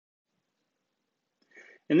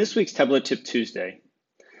In this week's Tableau Tip Tuesday,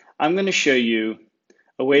 I'm going to show you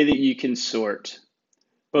a way that you can sort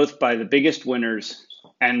both by the biggest winners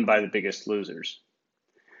and by the biggest losers.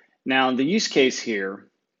 Now, the use case here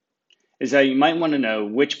is that you might want to know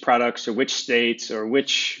which products or which states or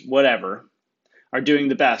which whatever are doing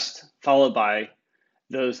the best, followed by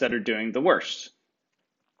those that are doing the worst.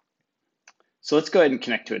 So let's go ahead and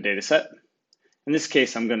connect to a data set. In this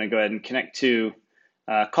case, I'm going to go ahead and connect to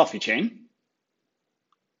a coffee chain.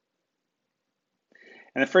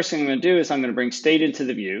 And the first thing I'm going to do is I'm going to bring state into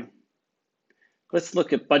the view. Let's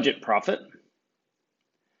look at budget profit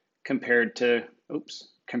compared to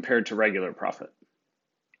regular profit.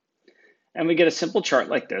 And we get a simple chart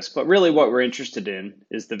like this, but really what we're interested in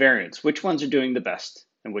is the variance. Which ones are doing the best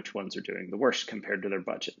and which ones are doing the worst compared to their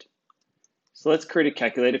budget. So let's create a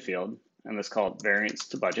calculated field and let's call it variance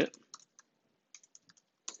to budget.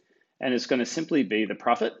 And it's going to simply be the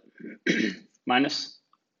profit minus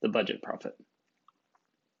the budget profit.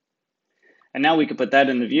 And now we can put that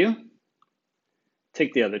in the view,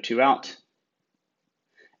 take the other two out,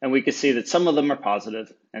 and we can see that some of them are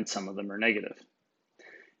positive and some of them are negative.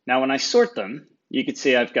 Now, when I sort them, you can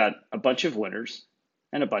see I've got a bunch of winners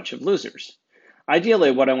and a bunch of losers.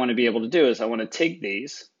 Ideally, what I want to be able to do is I want to take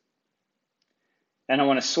these and I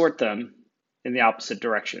want to sort them in the opposite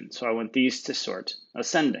direction. So I want these to sort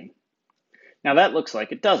ascending. Now that looks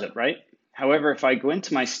like it does it, right? However, if I go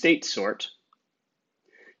into my state sort,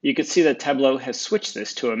 you can see that Tableau has switched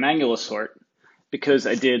this to a manual sort because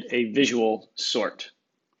I did a visual sort.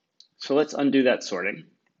 So let's undo that sorting.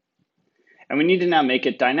 And we need to now make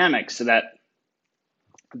it dynamic so that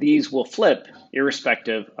these will flip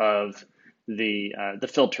irrespective of the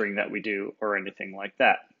filtering that we do or anything like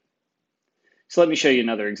that. So let me show you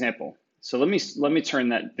another example. So let me turn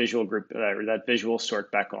that visual group or that visual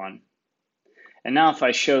sort back on. And now if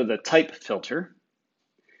I show the type filter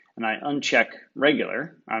and I uncheck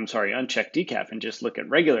decaf and just look at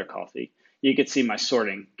regular coffee, you can see my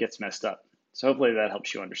sorting gets messed up. So hopefully that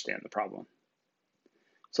helps you understand the problem.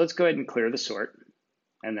 So let's go ahead and clear the sort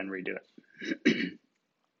and then redo it.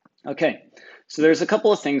 Okay, so there's a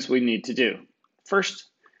couple of things we need to do. First,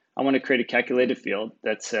 I want to create a calculated field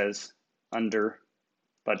that says under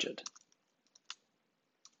budget.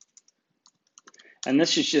 And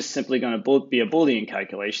this is just simply going to be a Boolean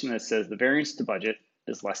calculation that says the variance to budget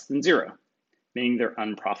is less than 0, meaning they're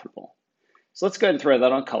unprofitable. So let's go ahead and throw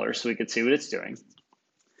that on color so we can see what it's doing.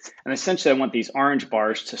 And essentially I want these orange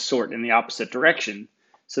bars to sort in the opposite direction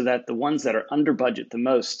so that the ones that are under budget the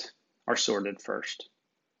most are sorted first.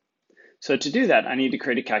 So to do that, I need to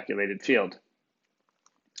create a calculated field.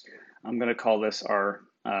 I'm going to call this our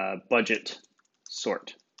budget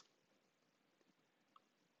sort.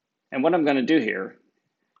 And what I'm going to do here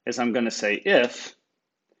is I'm going to say if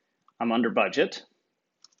I'm under budget,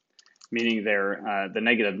 meaning they're the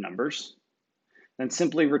negative numbers, then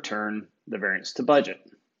simply return the variance to budget.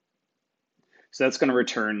 So that's going to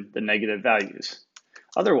return the negative values.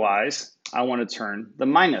 Otherwise, I want to turn the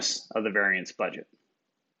minus of the variance budget.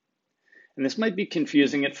 And this might be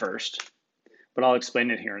confusing at first, but I'll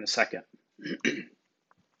explain it here in a second.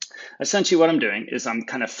 Essentially what I'm doing is I'm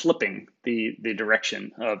kind of flipping the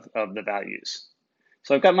direction of the values.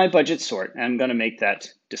 So I've got my budget sort and I'm going to make that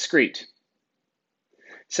discrete.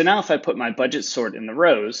 So now if I put my budget sort in the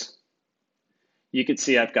rows, you can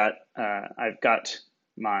see I've got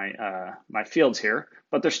my fields here,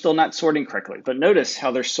 but they're still not sorting correctly. But notice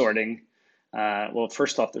how they're sorting. Well,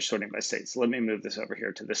 first off, they're sorting by state. So let me move this over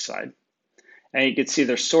here to this side. And you can see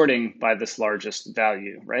they're sorting by this largest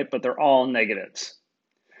value, right? But they're all negatives.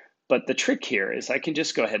 But the trick here is I can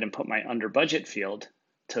just go ahead and put my under budget field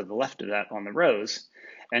to the left of that on the rows.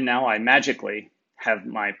 And now I magically have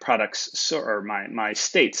my products or my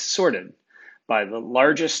states sorted by the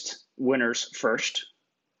largest winners first,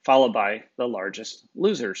 followed by the largest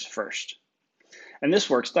losers first. And this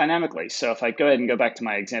works dynamically. So if I go ahead and go back to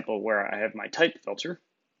my example where I have my type filter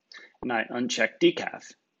and I uncheck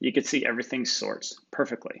decaf, you can see everything sorts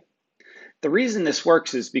perfectly. The reason this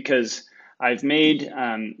works is because I've made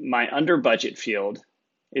my under budget field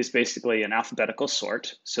is basically an alphabetical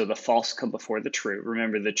sort. So the false come before the true.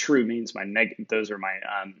 Remember, the true means those are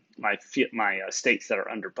my states that are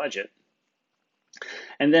under budget.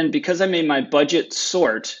 And then because I made my budget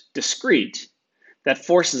sort discrete, that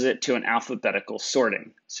forces it to an alphabetical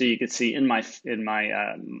sorting. So you can see in my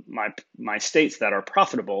states that are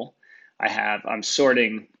profitable, I'm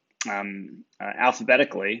sorting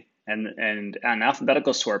alphabetically, and an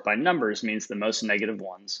alphabetical sort by numbers means the most negative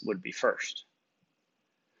ones would be first.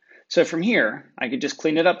 So from here, I could just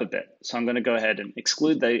clean it up a bit. So I'm going to go ahead and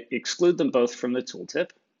exclude them both from the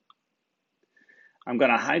tooltip. I'm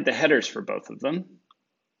going to hide the headers for both of them.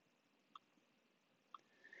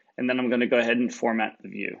 And then I'm going to go ahead and format the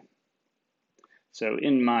view. So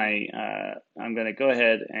in my, I'm going to go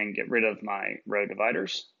ahead and get rid of my row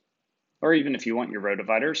dividers. Or even if you want your row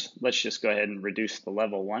dividers, let's just go ahead and reduce the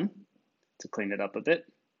level one to clean it up a bit.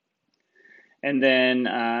 And then,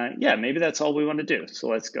 yeah, maybe that's all we want to do. So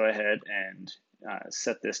let's go ahead and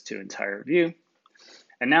set this to entire view.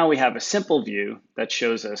 And now we have a simple view that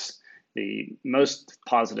shows us the most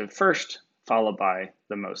positive first, followed by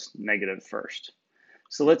the most negative first.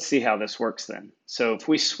 So let's see how this works then. So if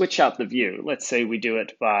we switch out the view, let's say we do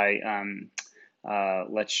it by,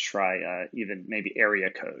 let's try even maybe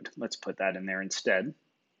area code. Let's put that in there instead.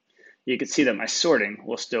 You can see that my sorting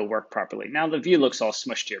will still work properly. Now the view looks all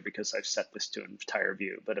smushed here because I've set this to an entire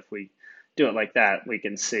view. But if we do it like that, we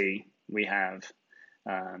can see we have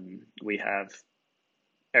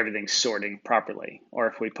everything sorting properly. Or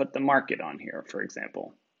if we put the market on here, for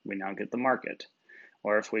example, we now get the market.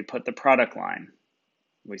 Or if we put the product line,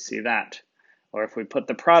 we see that. Or if we put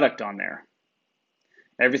the product on there,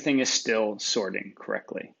 everything is still sorting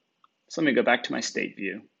correctly. So let me go back to my state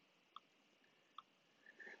view.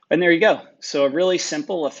 And there you go. So a really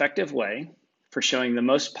simple, effective way for showing the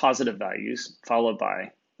most positive values followed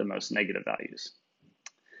by the most negative values.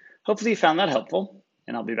 Hopefully you found that helpful,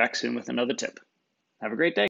 and I'll be back soon with another tip. Have a great day.